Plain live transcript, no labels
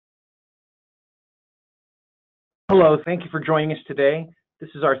Hello, thank you for joining us today. This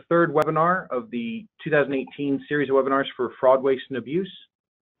is our third webinar of the 2018 series of webinars for fraud, waste, and abuse.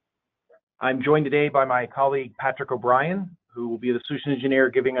 I'm joined today by my colleague, Patrick O'Brien, who will be the solution engineer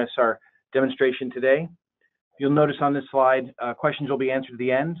giving us our demonstration today. You'll notice on this slide, questions will be answered at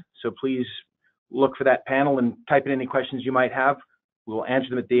the end, so please look for that panel and type in any questions you might have. We'll answer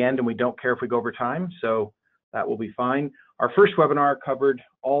them at the end, and we don't care if we go over time, so that will be fine. Our first webinar covered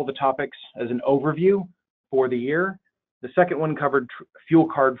all the topics as an overview for the year. The second one covered fuel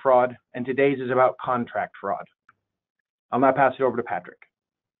card fraud, and today's is about contract fraud. I'll now pass it over to Patrick.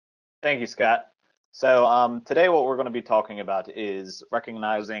 Thank you, Scott. So today what we're going to be talking about is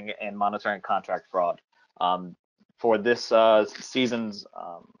recognizing and monitoring contract fraud. For this season's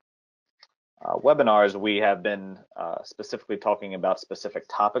webinars, we have been specifically talking about specific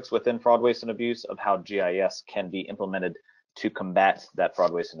topics within fraud, waste, and abuse of how GIS can be implemented to combat that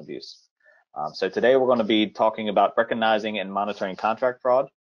fraud, waste, and abuse. So today we're going to be talking about recognizing and monitoring contract fraud.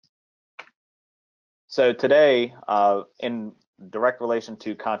 So today, in direct relation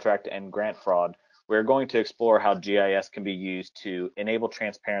to contract and grant fraud, we're going to explore how GIS can be used to enable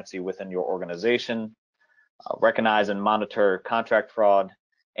transparency within your organization, recognize and monitor contract fraud,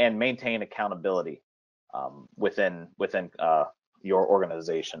 and maintain accountability within your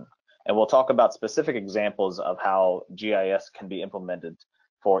organization. And we'll talk about specific examples of how GIS can be implemented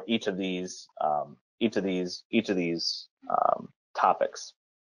for each of these topics.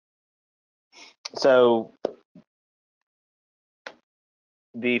 So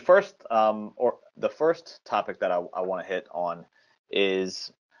the first topic that I want to hit on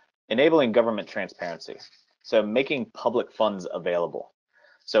is enabling government transparency. So making public funds available.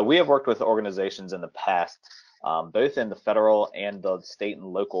 So we have worked with organizations in the past, both in the federal and the state and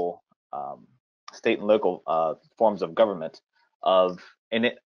local forms of government,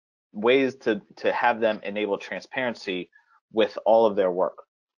 ways to have them enable transparency with all of their work.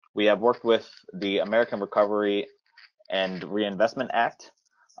 We have worked with the American Recovery and Reinvestment Act,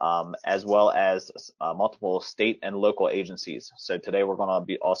 as well as multiple state and local agencies. So today we're going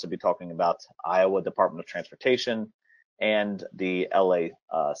to also be talking about Iowa Department of Transportation and the LA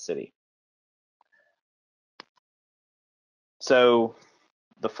City. So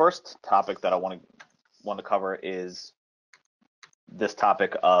the first topic that I want to cover is this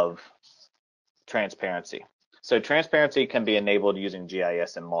topic of transparency. So transparency can be enabled using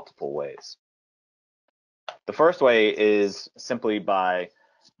GIS in multiple ways. The first way is simply by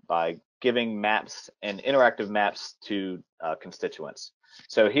giving maps and interactive maps to constituents.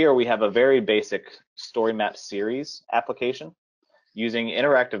 So here we have a very basic story map series application using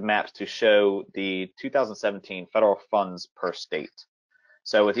interactive maps to show the 2017 federal funds per state.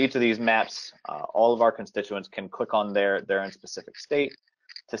 So with each of these maps, all of our constituents can click on their own specific state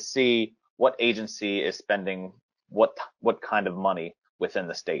to see what agency is spending what kind of money within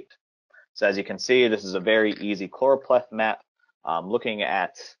the state. So as you can see, this is a very easy choropleth map looking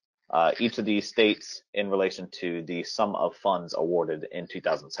at each of these states in relation to the sum of funds awarded in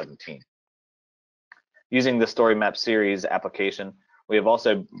 2017. Using the story map series application, we have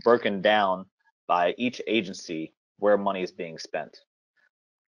also broken down by each agency where money is being spent.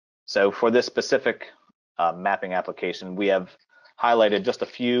 So for this specific mapping application, we have highlighted just a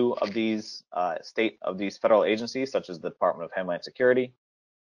few of these federal agencies, such as the Department of Homeland Security,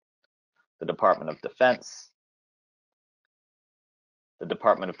 the Department of Defense, the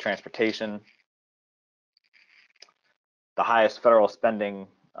Department of Transportation, the highest federal spending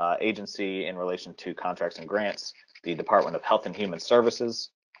agency in relation to contracts and grants, the Department of Health and Human Services,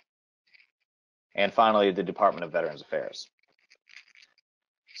 and finally, the Department of Veterans Affairs.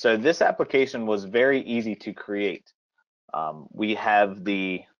 So this application was very easy to create. We have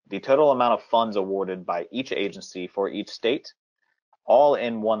the total amount of funds awarded by each agency for each state, all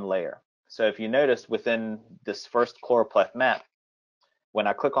in one layer. So if you notice within this first choropleth map, when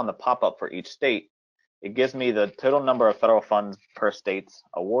I click on the pop-up for each state, it gives me the total number of federal funds per state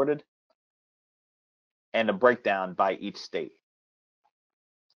awarded and a breakdown by each state.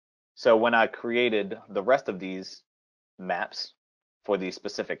 So when I created the rest of these maps for these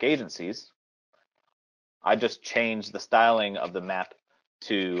specific agencies, I just changed the styling of the map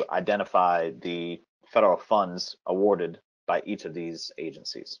to identify the federal funds awarded by each of these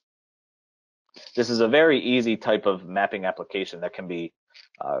agencies. This is a very easy type of mapping application that can be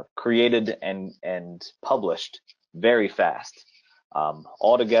created and published very fast.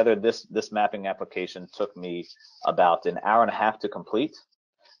 Altogether, this mapping application took me about an hour and a half to complete.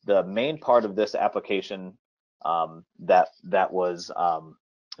 The main part of this application that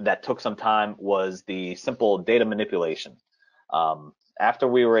took some time was the simple data manipulation. After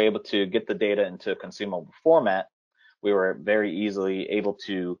we were able to get the data into a consumable format, we were very easily able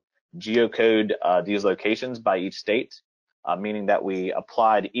to geocode these locations by each state, meaning that we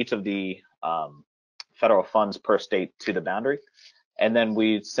applied each of the federal funds per state to the boundary, and then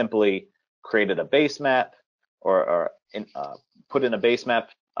we simply created a base map or put in a base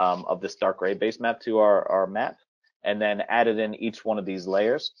map of this dark gray base map to our map, and then added in each one of these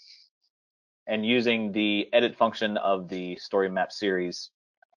layers. And using the edit function of the story map series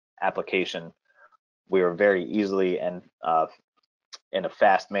application, we were very easily and in a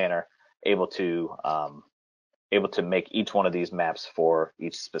fast manner able to make each one of these maps for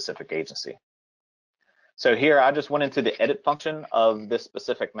each specific agency. So here I just went into the edit function of this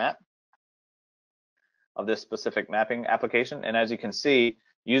specific map, of this specific mapping application, and as you can see,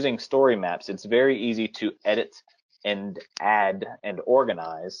 using story maps, it's very easy to edit and add and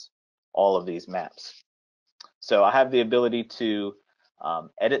organize all of these maps. So I have the ability to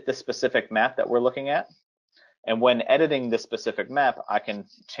edit the specific map that we're looking at, and when editing this specific map, I can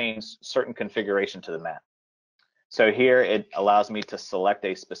change certain configuration to the map. So here it allows me to select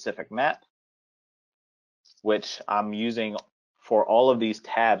a specific map, which I'm using for all of these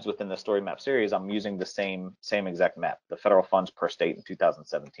tabs within the story map series. I'm using the same exact map, the federal funds per state in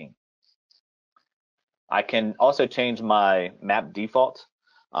 2017. I can also change my map default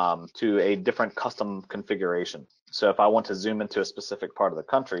to a different custom configuration. So if I want to zoom into a specific part of the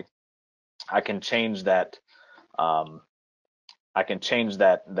country, I can change that. I can change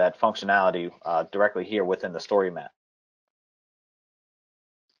that functionality directly here within the story map.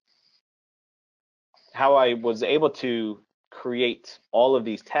 How I was able to create all of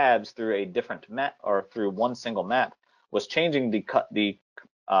these tabs through a different map or through one single map was changing the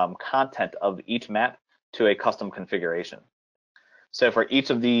content of each map to a custom configuration. So for each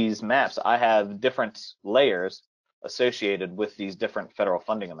of these maps, I have different layers associated with these different federal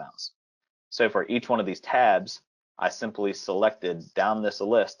funding amounts. So for each one of these tabs, I simply selected down this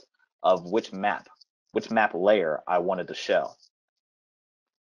list of which map layer I wanted to show.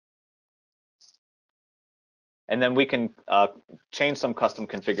 And then we can change some custom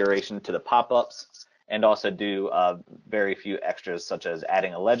configuration to the pop-ups and also do very few extras, such as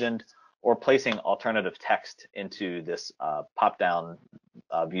adding a legend or placing alternative text into this pop-down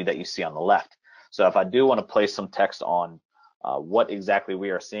view that you see on the left. So if I do want to place some text on what exactly we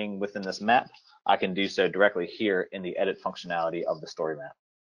are seeing within this map, I can do so directly here in the edit functionality of the story map.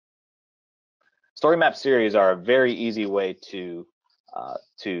 Story map series are a very easy way to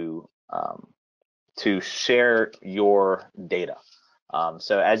share your data.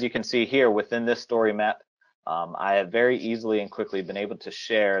 So as you can see here within this story map, I have very easily and quickly been able to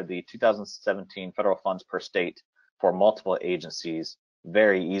share the 2017 federal funds per state for multiple agencies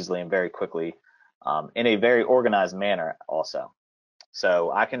very easily and very quickly in a very organized manner also.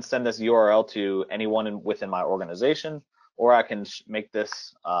 So I can send this URL to anyone within my organization, or I can make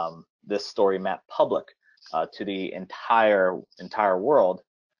this this story map public to the entire world,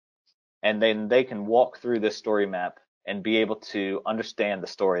 and then they can walk through this story map and be able to understand the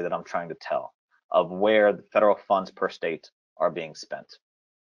story that I'm trying to tell of where the federal funds per state are being spent.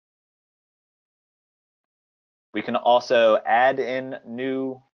 We can also add in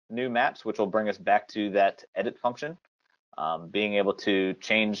new maps, which will bring us back to that edit function, being able to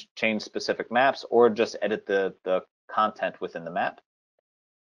change specific maps or just edit the content within the map.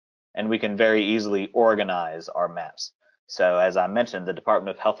 And we can very easily organize our maps. So as I mentioned, the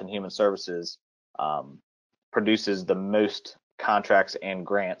Department of Health and Human Services produces the most contracts and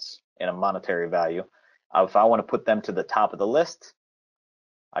grants in a monetary value. If I want to put them to the top of the list,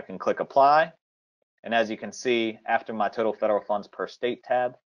 I can click apply. And as you can see, after my total federal funds per state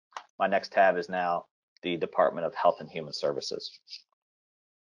tab, my next tab is now the Department of Health and Human Services.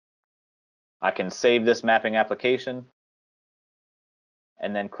 I can save this mapping application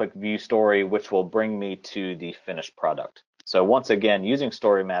and then click View Story, which will bring me to the finished product. So once again, using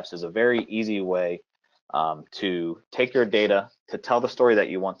story maps is a very easy way to take your data, to tell the story that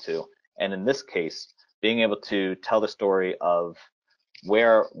you want to, and in this case, being able to tell the story of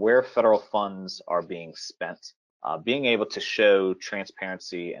where federal funds are being spent, being able to show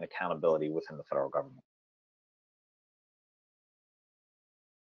transparency and accountability within the federal government.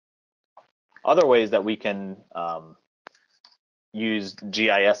 Other ways that we can use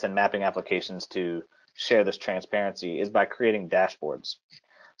GIS and mapping applications to share this transparency is by creating dashboards.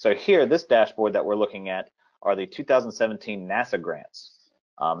 So here, this dashboard that we're looking at are the 2017 NASA grants.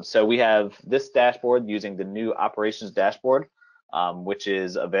 So we have this dashboard using the new operations dashboard, which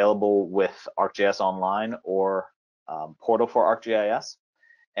is available with ArcGIS Online or portal for ArcGIS.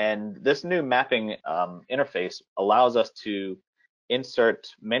 And this new mapping interface allows us to insert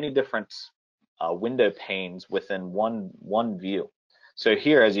many different window panes within one view. So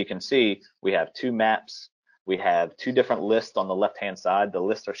here, as you can see, we have two maps. We have two different lists on the left-hand side. The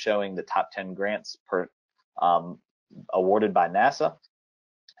lists are showing the top 10 grants awarded by NASA,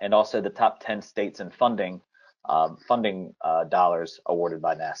 and also the top 10 states and funding dollars awarded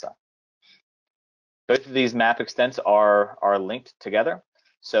by NASA. Both of these map extents are linked together.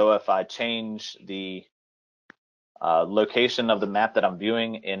 So if I change the location of the map that I'm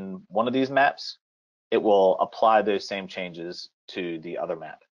viewing in one of these maps, it will apply those same changes to the other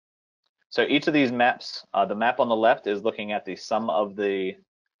map. So each of these maps, the map on the left is looking at the sum of the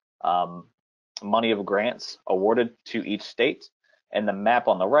money of grants awarded to each state, and the map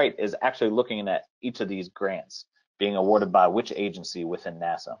on the right is actually looking at each of these grants being awarded by which agency within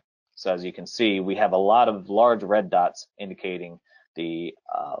NASA. So as you can see, we have a lot of large red dots indicating the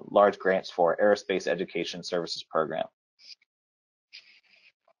large grants for Aerospace Education Services Program.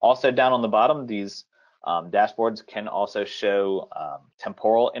 Also down on the bottom, these dashboards can also show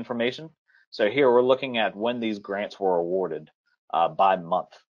temporal information. So here we're looking at when these grants were awarded by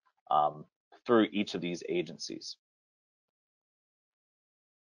month through each of these agencies.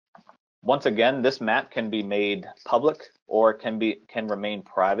 Once again, this map can be made public or can remain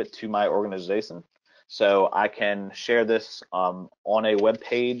private to my organization. So I can share this on a web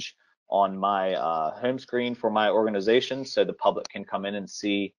page on my home screen for my organization, so the public can come in and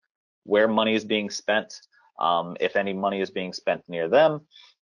see where money is being spent, if any money is being spent near them,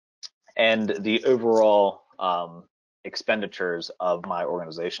 and the overall expenditures of my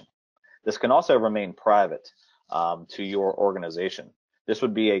organization. This can also remain private to your organization. This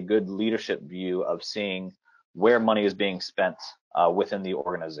would be a good leadership view of seeing where money is being spent within the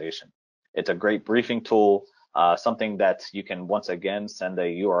organization. It's a great briefing tool, something that you can once again send a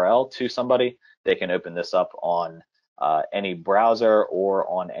URL to somebody. They can open this up on any browser or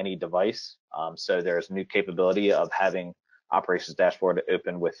on any device. So there's new capability of having Operations Dashboard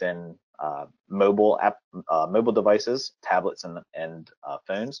open within mobile devices, tablets, and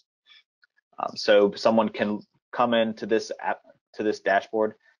phones. So someone can come into this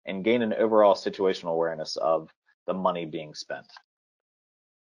dashboard and gain an overall situational awareness of the money being spent.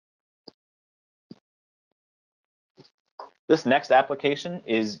 This next application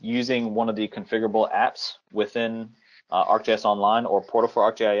is using one of the configurable apps within ArcGIS Online or Portal for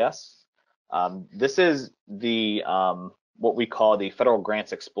ArcGIS. This is the what we call the Federal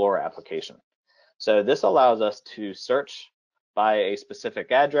Grants Explorer application. So this allows us to search by a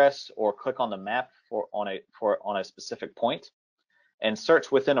specific address or click on the map on a specific point and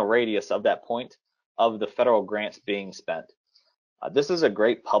search within a radius of that point of the federal grants being spent. This is a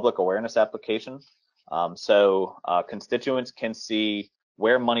great public awareness application. So constituents can see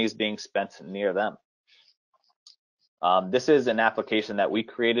where money is being spent near them. This is an application that we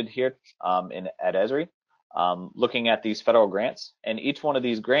created here at Esri, looking at these federal grants. And each one of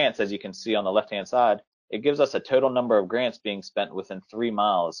these grants, as you can see on the left-hand side, it gives us a total number of grants being spent within 3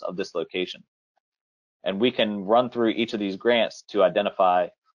 miles of this location. And we can run through each of these grants to identify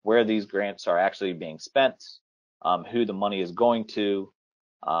where these grants are actually being spent, who the money is going to,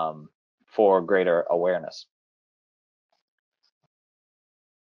 for greater awareness.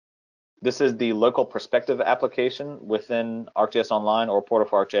 This is the local perspective application within ArcGIS Online or Portal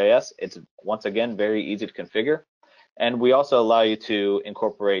for ArcGIS. It's once again very easy to configure, and we also allow you to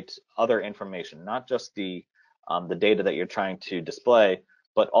incorporate other information, not just the data that you're trying to display,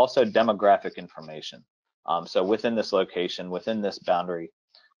 but also demographic information. So within this location, within this boundary,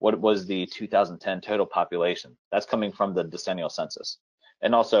 what was the 2010 total population? That's coming from the decennial census,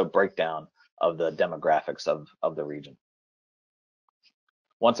 and also a breakdown of the demographics of the region.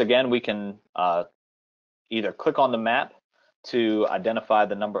 Once again, we can either click on the map to identify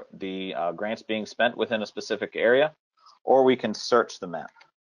the grants being spent within a specific area, or we can search the map.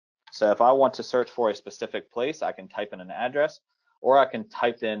 So if I want to search for a specific place, I can type in an address, or I can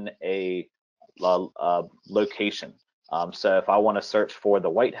type in a location. So if I want to search for the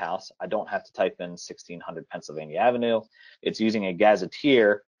White House, I don't have to type in 1600 Pennsylvania Avenue. It's using a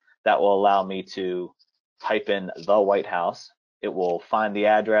gazetteer that will allow me to type in the White House. It will find the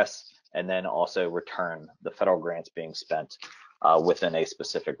address and then also return the federal grants being spent within a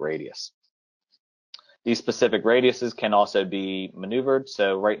specific radius. These specific radiuses can also be maneuvered.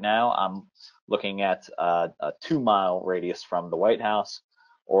 So right now I'm looking at a 2-mile radius from the White House,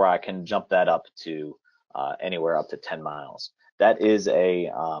 or I can jump that up to anywhere up to 10 miles. That is a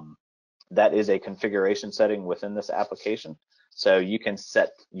configuration setting within this application. So you can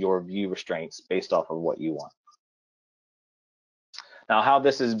set your view restraints based off of what you want. Now, how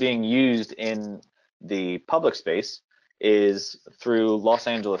this is being used in the public space is through Los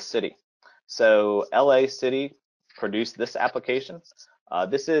Angeles City. So LA City produced this application.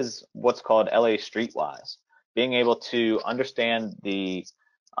 This is what's called LA Streetwise, being able to understand the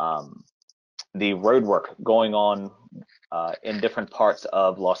road work going on in different parts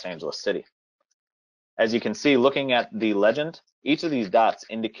of Los Angeles City. As you can see, looking at the legend, each of these dots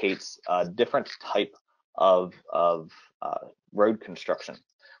indicates a different type of road construction,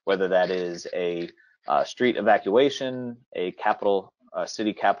 whether that is a street evacuation, a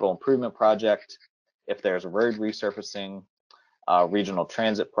city capital improvement project, if there's a road resurfacing, regional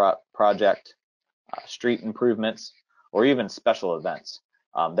transit project, street improvements, or even special events.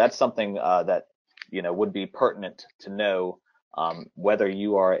 That's something that would be pertinent to know whether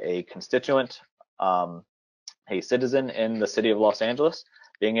you are a constituent, a citizen in the city of Los Angeles,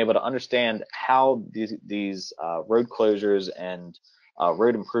 being able to understand how these road closures and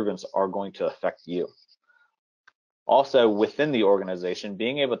road improvements are going to affect you. Also, within the organization,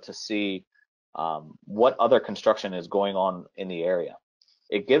 being able to see what other construction is going on in the area.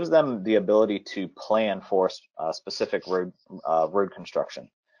 It gives them the ability to plan for specific road construction.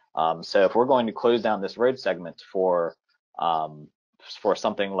 So if we're going to close down this road segment for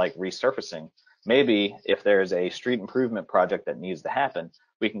something like resurfacing, maybe if there's a street improvement project that needs to happen,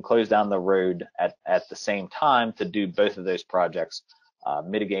 we can close down the road at the same time to do both of those projects,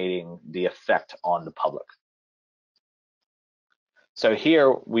 mitigating the effect on the public. So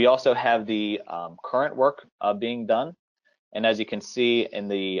here we also have the current work being done. And as you can see in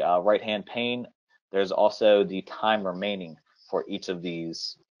the right-hand pane, there's also the time remaining for each of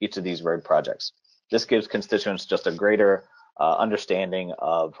these road projects. This gives constituents just a greater understanding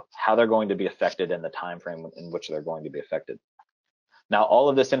of how they're going to be affected and the time frame in which they're going to be affected. Now, all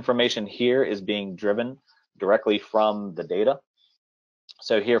of this information here is being driven directly from the data.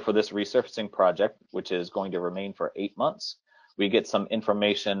 So here for this resurfacing project, which is going to remain for 8 months, we get some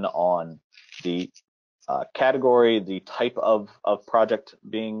information on the category, the type of project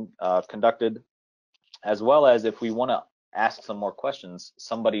being conducted, as well as, if we want to ask some more questions,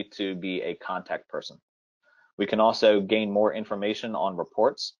 somebody to be a contact person. We can also gain more information on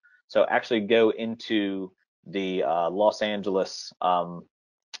reports. So actually go into the Los Angeles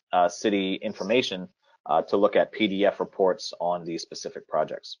city information to look at PDF reports on these specific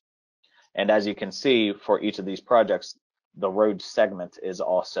projects. And as you can see, for each of these projects, the road segment is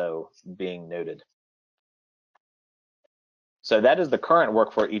also being noted. So that is the current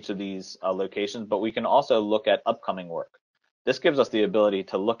work for each of these locations, but we can also look at upcoming work. This gives us the ability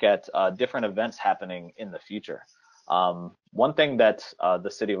to look at different events happening in the future. One thing that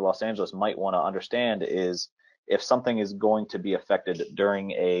the city of Los Angeles might want to understand is if something is going to be affected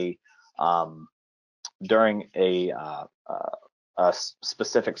during a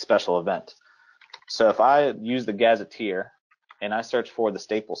specific special event. So if I use the Gazetteer and I search for the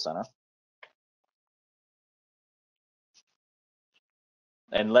Staples Center,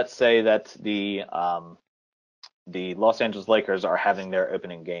 and let's say that the Los Angeles Lakers are having their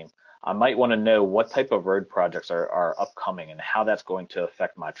opening game, I might want to know what type of road projects are upcoming and how that's going to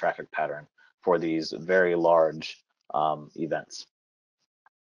affect my traffic pattern for these very large events.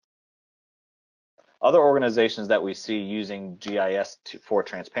 Other organizations that we see using GIS for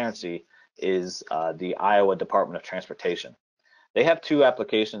transparency is the Iowa Department of Transportation. They have 2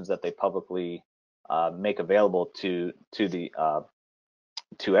 applications that they publicly make available to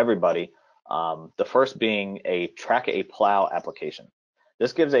everybody. The first being a Track a Plow application.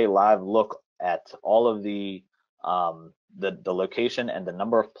 This gives a live look at all of the location and the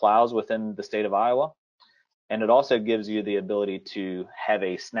number of plows within the state of Iowa, and it also gives you the ability to have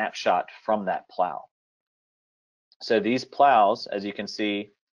a snapshot from that plow. So these plows, as you can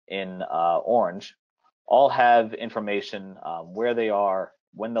see in orange, all have information where they are,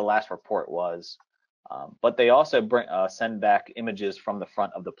 when the last report was, but they also send back images from the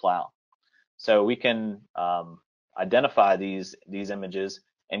front of the plow. So we can identify these images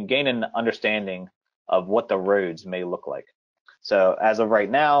and gain an understanding of what the roads may look like. So as of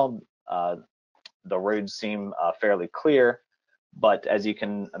right now, the roads seem fairly clear, but as you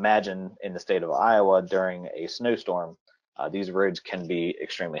can imagine, in the state of Iowa during a snowstorm, these roads can be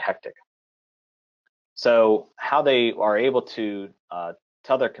extremely hectic. So how they are able to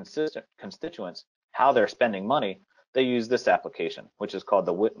tell their constituents how they're spending money, they use this application, which is called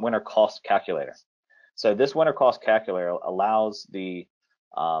the Winter Cost Calculator. So this Winter Cost Calculator allows the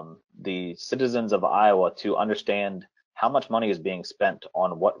citizens of Iowa to understand how much money is being spent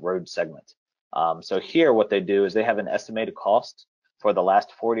on what road segment. So here what they do is they have an estimated cost for the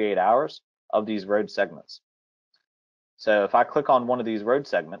last 48 hours of these road segments. So if I click on one of these road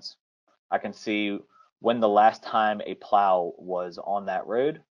segments, I can see when the last time a plow was on that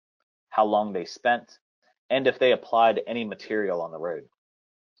road, how long they spent, and if they applied any material on the road.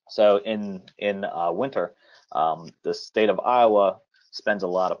 So in winter, the state of Iowa spends a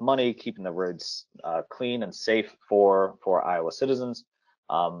lot of money keeping the roads clean and safe for Iowa citizens,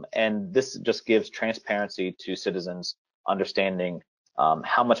 and this just gives transparency to citizens, understanding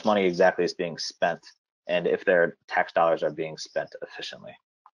how much money exactly is being spent and if their tax dollars are being spent efficiently.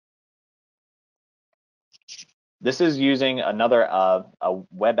 This is using another a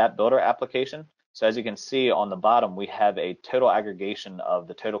web app builder application. So as you can see on the bottom, we have a total aggregation of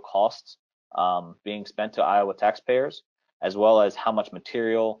the total costs being spent to Iowa taxpayers, as well as how much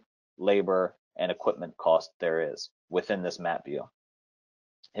material, labor, and equipment cost there is within this map view.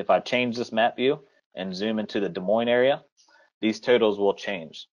 If I change this map view and zoom into the Des Moines area, these totals will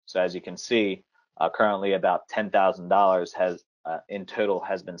change. So as you can see, currently about $10,000 has in total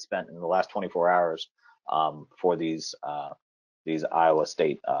has been spent in the last 24 hours for these Iowa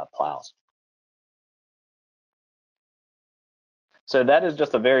state plows. So that is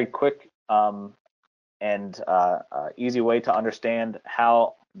just a very quick and easy way to understand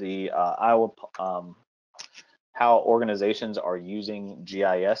how the how organizations are using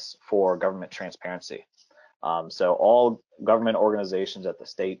GIS for government transparency. So all government organizations at the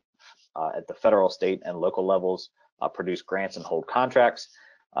state, at the federal, state, and local levels produce grants and hold contracts.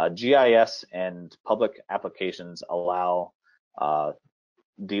 GIS and public applications allow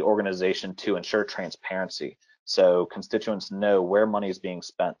the organization to ensure transparency, so constituents know where money is being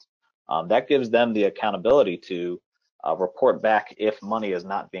spent. That gives them the accountability to report back if money is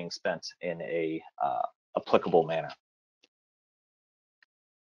not being spent in a applicable manner.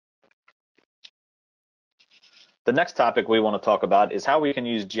 The next topic we want to talk about is how we can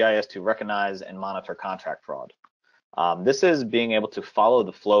use GIS to recognize and monitor contract fraud. This is being able to follow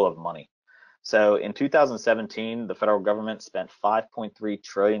the flow of money. So in 2017, the federal government spent $5.3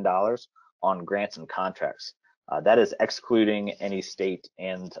 trillion on grants and contracts. That is excluding any state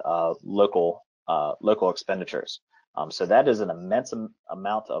and local expenditures. So that is an immense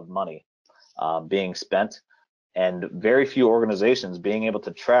amount of money being spent, and very few organizations being able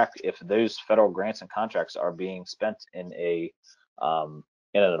to track if those federal grants and contracts are being spent in an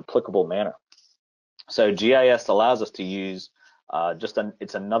applicable manner. So GIS allows us to use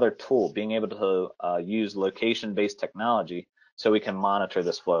it's another tool, being able to use location-based technology so we can monitor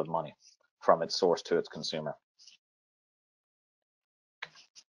this flow of money from its source to its consumer.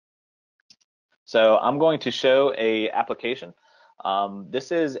 So I'm going to show a application.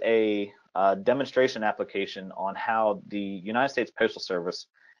 This is a demonstration application on how the United States Postal Service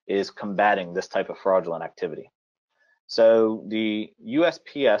is combating this type of fraudulent activity. So the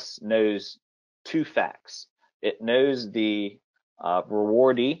USPS knows two facts. It knows the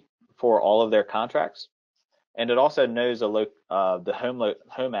rewardee for all of their contracts, and it also knows the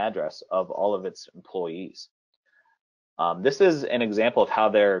home address of all of its employees. This is an example of how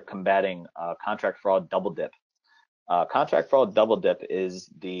they're combating contract fraud double dip. Contract fraud double dip is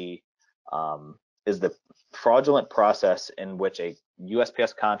the fraudulent process in which a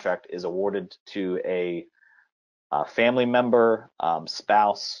USPS contract is awarded to a family member,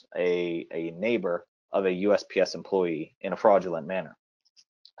 spouse, a neighbor of a USPS employee in a fraudulent manner.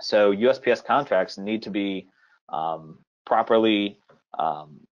 So USPS contracts need to be properly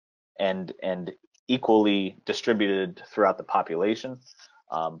and equally distributed throughout the population,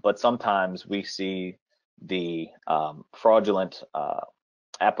 but sometimes we see the fraudulent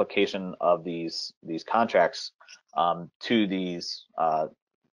application of these contracts to these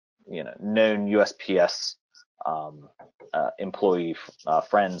known USPS employee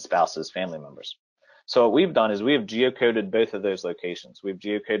friends, spouses, family members. So what we've done is we have geocoded both of those locations. We've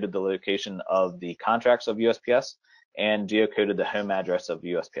geocoded the location of the contracts of USPS and geocoded the home address of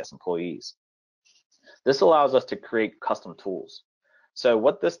USPS employees. This allows us to create custom tools. So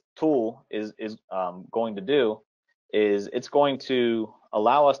what this tool is going to do is it's going to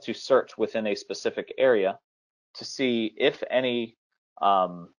allow us to search within a specific area to see if any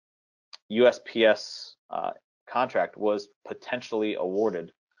USPS contract was potentially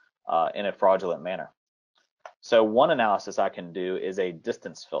awarded in a fraudulent manner. So one analysis I can do is a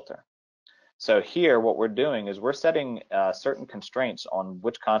distance filter. So here what we're doing is we're setting certain constraints on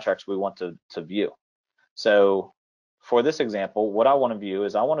which contracts we want to view. So for this example, what I want to view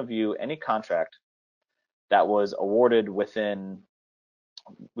is I want to view any contract that was awarded within,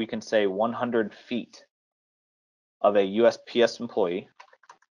 we can say, 100 feet of a USPS employee,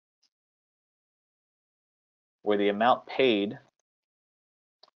 where the amount paid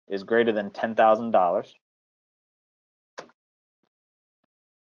is greater than $10,000,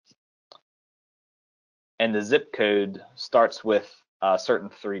 and the zip code starts with certain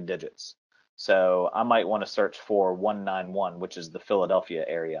 3 digits. So I might want to search for 191, which is the Philadelphia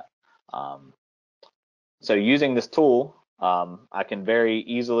area. So using this tool, I can very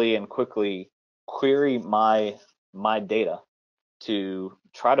easily and quickly query my data to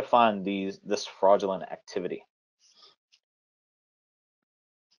try to find this fraudulent activity.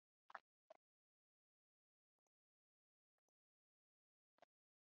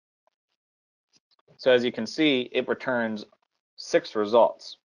 So as you can see, it returns 6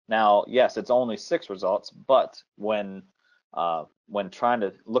 results. Now, yes, it's only 6 results, but when trying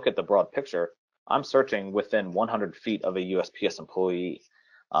to look at the broad picture, I'm searching within 100 feet of a USPS employee.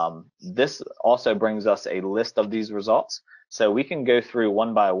 This also brings us a list of these results, so we can go through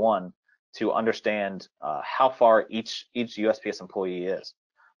one by one to understand how far each USPS employee is.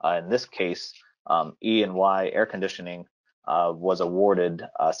 In this case, E&Y Air Conditioning was awarded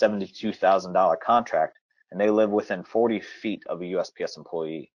a $72,000 contract, and they live within 40 feet of a USPS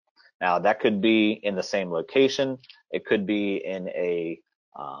employee. Now, that could be in the same location. It could be in a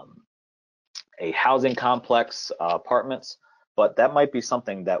housing complex, apartments, but that might be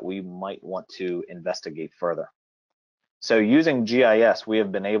something that we might want to investigate further. So using GIS, we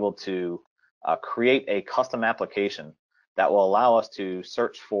have been able to create a custom application that will allow us to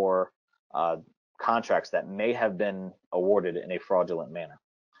search for contracts that may have been awarded in a fraudulent manner.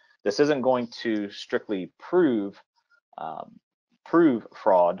 This isn't going to strictly prove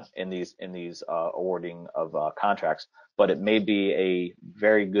fraud in these awarding of contracts, but it may be a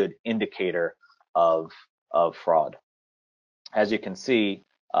very good indicator of fraud. As you can see,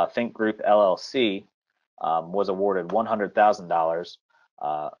 Think Group LLC was awarded $100,000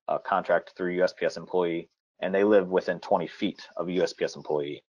 a contract through USPS employee, and they live within 20 feet of a USPS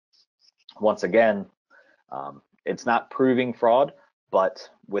employee. Once again, it's not proving fraud, but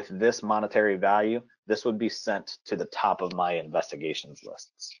with this monetary value, this would be sent to the top of my investigations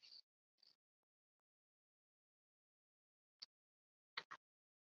lists.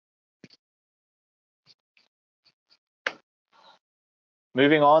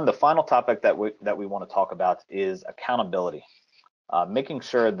 Moving on, the final topic that we want to talk about is accountability, making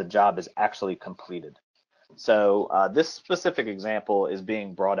sure the job is actually completed. So this specific example is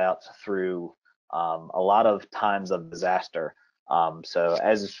being brought out through a lot of times of disaster. So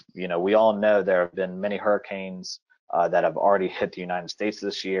as you know, we all know there have been many hurricanes that have already hit the United States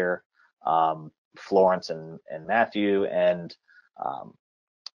this year, Florence and Matthew, and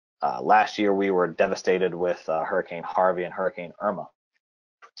last year we were devastated with Hurricane Harvey and Hurricane Irma.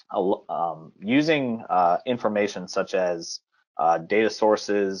 Using information such as data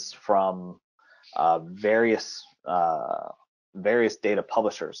sources from various data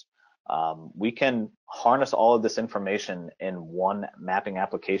publishers, we can harness all of this information in one mapping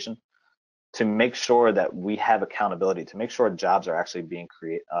application to make sure that we have accountability, to make sure jobs are actually being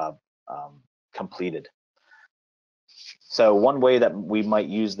completed. So one way that we might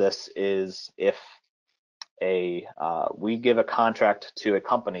use this is if we give a contract to a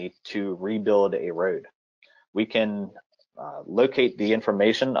company to rebuild a road. We can locate the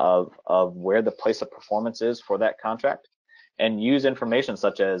information of where the place of performance is for that contract and use information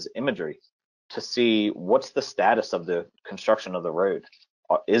such as imagery to see what's the status of the construction of the road.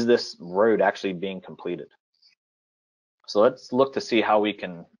 Is this road actually being completed? So let's look to see how we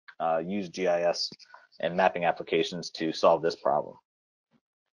can use GIS and mapping applications to solve this problem.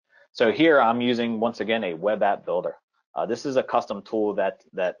 So here I'm using, once again, a web app builder. This is a custom tool that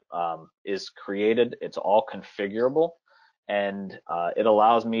is created. It's all configurable, and it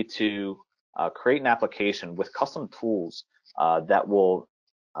allows me to create an application with custom tools that will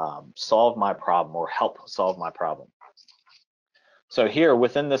solve my problem or help solve my problem. So here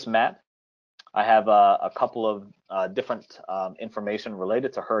within this map, I have a couple of different information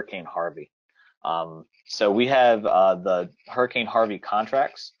related to Hurricane Harvey. So we have the Hurricane Harvey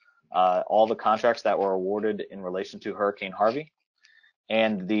contracts, all the contracts that were awarded in relation to Hurricane Harvey,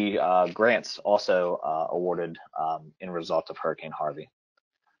 and the grants also awarded in result of Hurricane Harvey.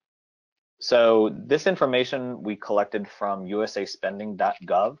 So this information we collected from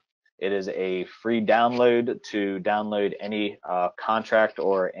usaspending.gov. It is a free download to download any contract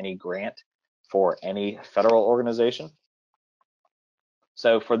or any grant for any federal organization.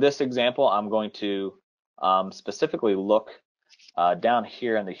 So for this example, I'm going to specifically look down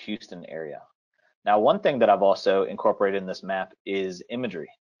here in the Houston area. Now, one thing that I've also incorporated in this map is imagery.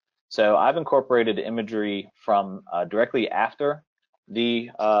 So I've incorporated imagery from directly after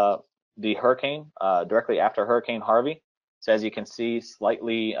the hurricane, directly after Hurricane Harvey. So as you can see,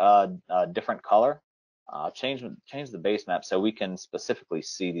 slightly different color. Change the base map so we can specifically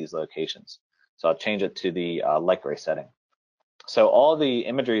see these locations. So I'll change it to the light gray setting. So all the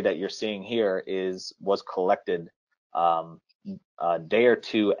imagery that you're seeing here was collected a day or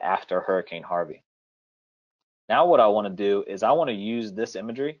two after Hurricane Harvey. Now what I want to do is I want to use this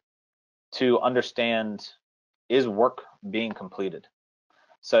imagery to understand, is work being completed?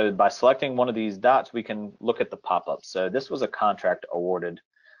 So by selecting one of these dots, we can look at the pop-up. So this was a contract awarded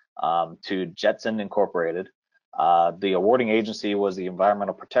to Jetson Incorporated. The awarding agency was the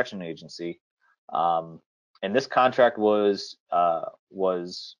Environmental Protection Agency. And this contract was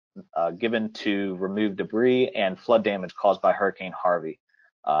given to remove debris and flood damage caused by Hurricane Harvey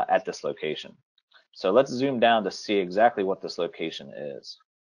at this location. So let's zoom down to see exactly what this location is.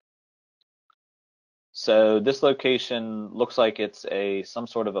 So this location looks like it's some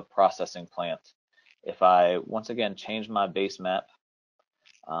sort of a processing plant. If I once again change my base map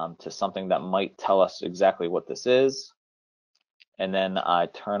to something that might tell us exactly what this is, and then I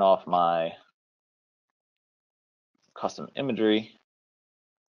turn off my custom imagery,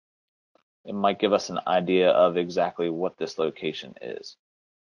 it might give us an idea of exactly what this location is.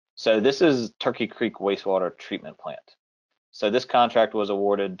 So this is Turkey Creek Wastewater Treatment Plant. So this contract was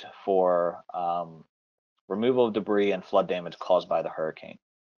awarded for removal of debris and flood damage caused by the hurricane.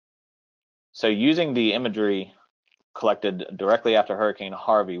 So using the imagery collected directly after Hurricane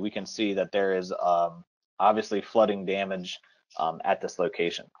Harvey, we can see that there is obviously flooding damage at this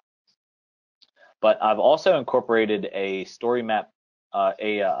location. But I've also incorporated a story map,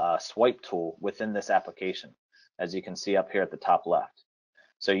 a swipe tool within this application, as you can see up here at the top left.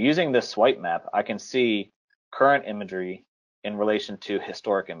 So using this swipe map, I can see current imagery in relation to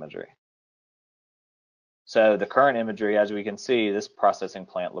historic imagery. So the current imagery, as we can see, this processing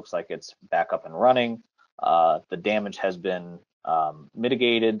plant looks like it's back up and running. The damage has been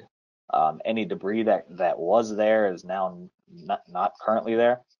mitigated. Any debris that was there is now not currently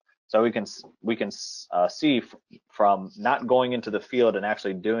there. So we can see from not going into the field and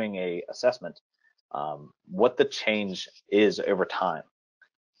actually doing a assessment what the change is over time.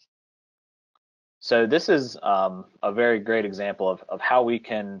 So this is a very great example of how we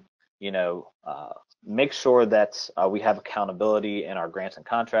can, make sure that we have accountability in our grants and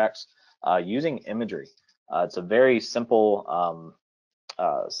contracts using imagery. It's a very simple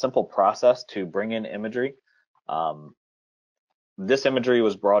simple process to bring in imagery. This imagery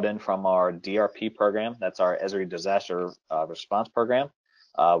was brought in from our DRP program. That's our Esri disaster response program,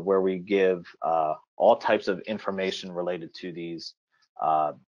 where we give all types of information related to these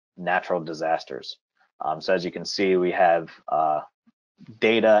natural disasters. So as you can see, we have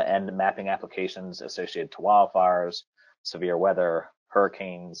data and mapping applications associated to wildfires, severe weather,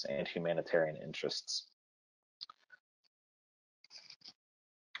 hurricanes, and humanitarian interests.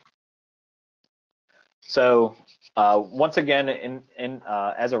 So once again,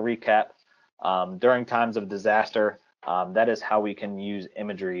 as a recap, during times of disaster, that is how we can use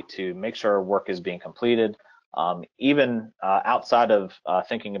imagery to make sure work is being completed. Even outside of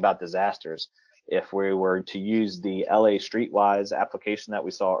thinking about disasters, if we were to use the LA Streetwise application that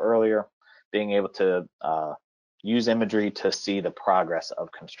we saw earlier, being able to use imagery to see the progress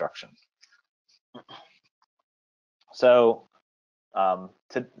of construction. So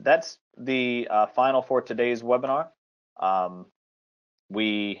that's the final for today's webinar.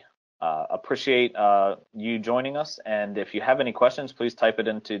 We appreciate you joining us, and if you have any questions, please type it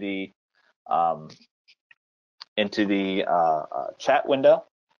into the chat window.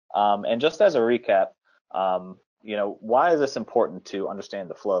 And just as a recap, why is this important to understand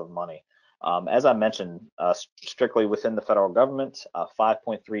the flow of money? As I mentioned, strictly within the federal government,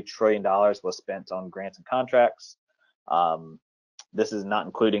 $5.3 trillion was spent on grants and contracts. This is not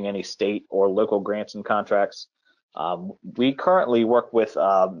including any state or local grants and contracts. We currently work with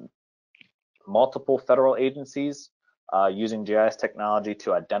multiple federal agencies using GIS technology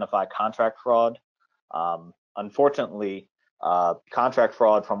to identify contract fraud. Unfortunately, contract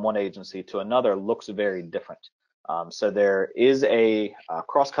fraud from one agency to another looks very different. So there is a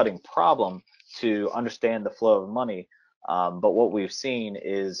cross-cutting problem to understand the flow of money. But what we've seen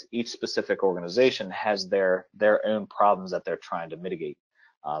is each specific organization has their own problems that they're trying to mitigate.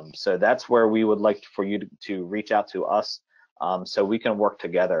 So that's where we would like for you to reach out to us so we can work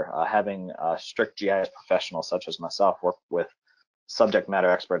together. Having strict GIS professionals such as myself work with subject matter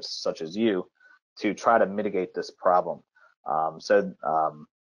experts such as you to try to mitigate this problem.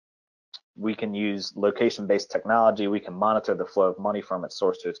 We can use location-based technology. We can monitor the flow of money from its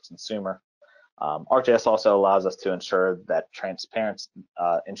source to its consumer. ArcGIS also allows us to ensure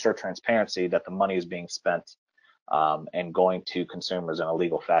transparency that the money is being spent and going to consumers in a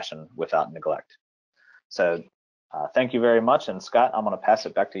legal fashion without neglect. So thank you very much. And Scott, I'm going to pass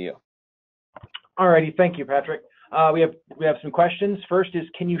it back to you. All righty, thank you, Patrick. We have some questions. First is,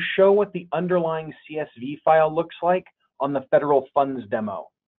 can you show what the underlying CSV file looks like on the federal funds demo?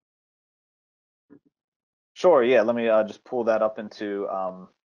 Sure, yeah, let me just pull that up into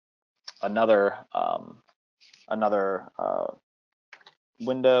another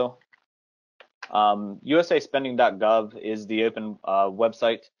window. USAspending.gov is the open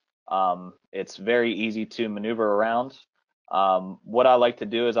website. It's very easy to maneuver around. What I like to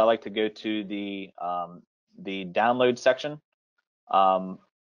do is I like to go to the download section,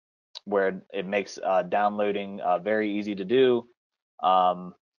 where it makes downloading very easy to do.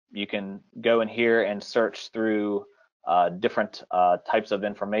 You can go in here and search through different types of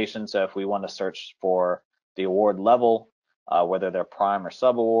information. So if we want to search for the award level, whether they're prime or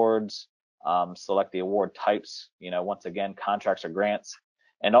sub awards, select the award types, once again, contracts or grants,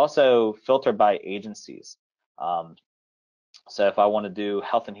 and also filter by agencies. So if I want to do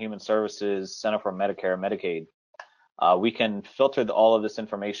Health and Human Services, Center for Medicare and Medicaid, we can filter all of this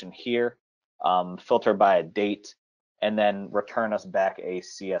information here, filter by a date, and then return us back a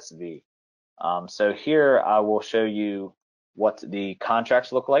CSV. So here I will show you what the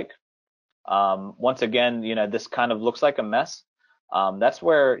contracts look like. Once again, this kind of looks like a mess. That's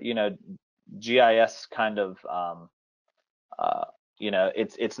where, GIS kind of,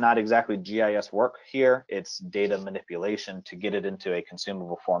 it's not exactly GIS work here. It's data manipulation to get it into a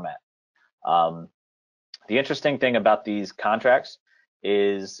consumable format. The interesting thing about these contracts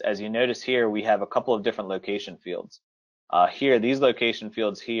is, as you notice here, we have a couple of different location fields. Here, these location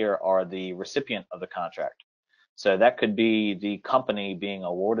fields here are the recipient of the contract. So that could be the company being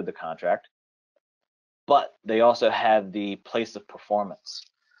awarded the contract, but they also have the place of performance.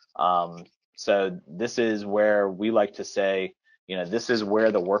 So this is where we like to say, this is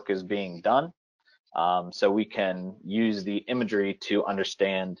where the work is being done. So we can use the imagery to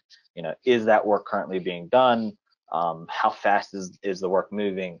understand, is that work currently being done? How fast is the work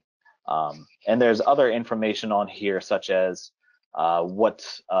moving? And there's other information on here, such as what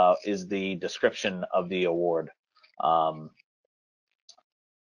is the description of the award,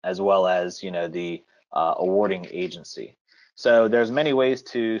 as well as the awarding agency. So there's many ways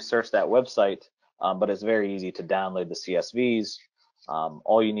to search that website, but it's very easy to download the CSVs.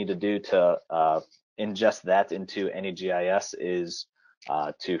 All you need to do to ingest that into any GIS is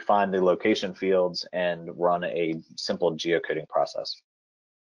to find the location fields and run a simple geocoding process.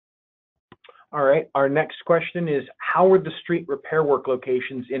 All right, our next question is, how were the street repair work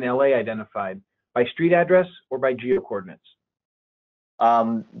locations in LA identified? By street address or by geocoordinates?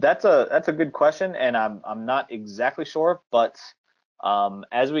 That's a good question, and I'm not exactly sure, but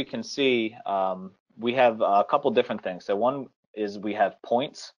as we can see, we have a couple different things. So one is we have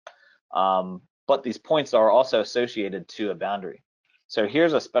points, but these points are also associated to a boundary. So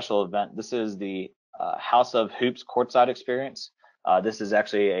here's a special event. This is the House of Hoops courtside experience. This is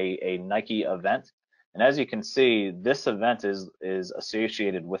actually a Nike event, and as you can see, this event is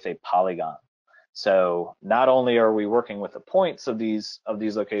associated with a polygon. So not only are we working with the points of these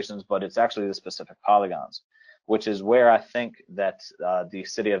locations, but it's actually the specific polygons, which is where I think that the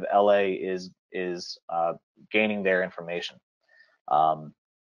city of LA is gaining their information.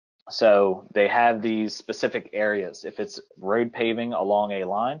 So they have these specific areas. If it's road paving along a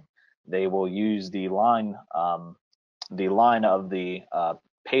line, they will use the line of the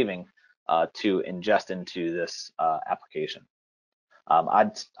paving to ingest into this application.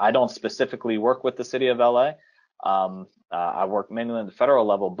 I don't specifically work with the city of LA. I work mainly at the federal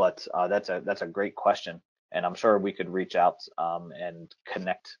level, but that's a great question, and I'm sure we could reach out and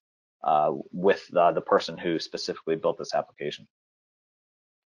connect with the person who specifically built this application.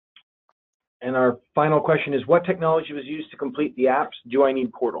 And our final question is, what technology was used to complete the apps? Do I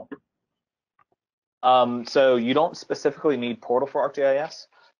need Portal? So you don't specifically need Portal for ArcGIS.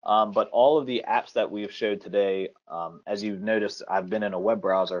 But all of the apps that we've showed today, as you've noticed, I've been in a web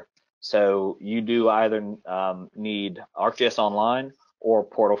browser. So you do either need ArcGIS Online or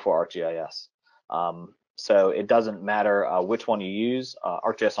Portal for ArcGIS. So it doesn't matter which one you use.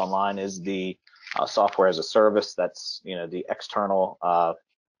 ArcGIS Online is the software as a service. That's the external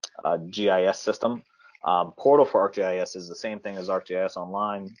GIS system. Portal for ArcGIS is the same thing as ArcGIS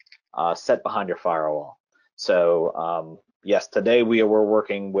Online, set behind your firewall. So yes, today we were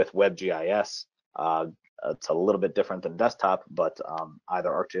working with WebGIS. It's a little bit different than desktop, but either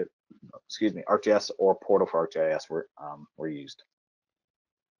ArcGIS or Portal for ArcGIS were used.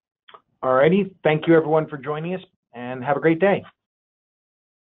 Alrighty, thank you everyone for joining us, and have a great day.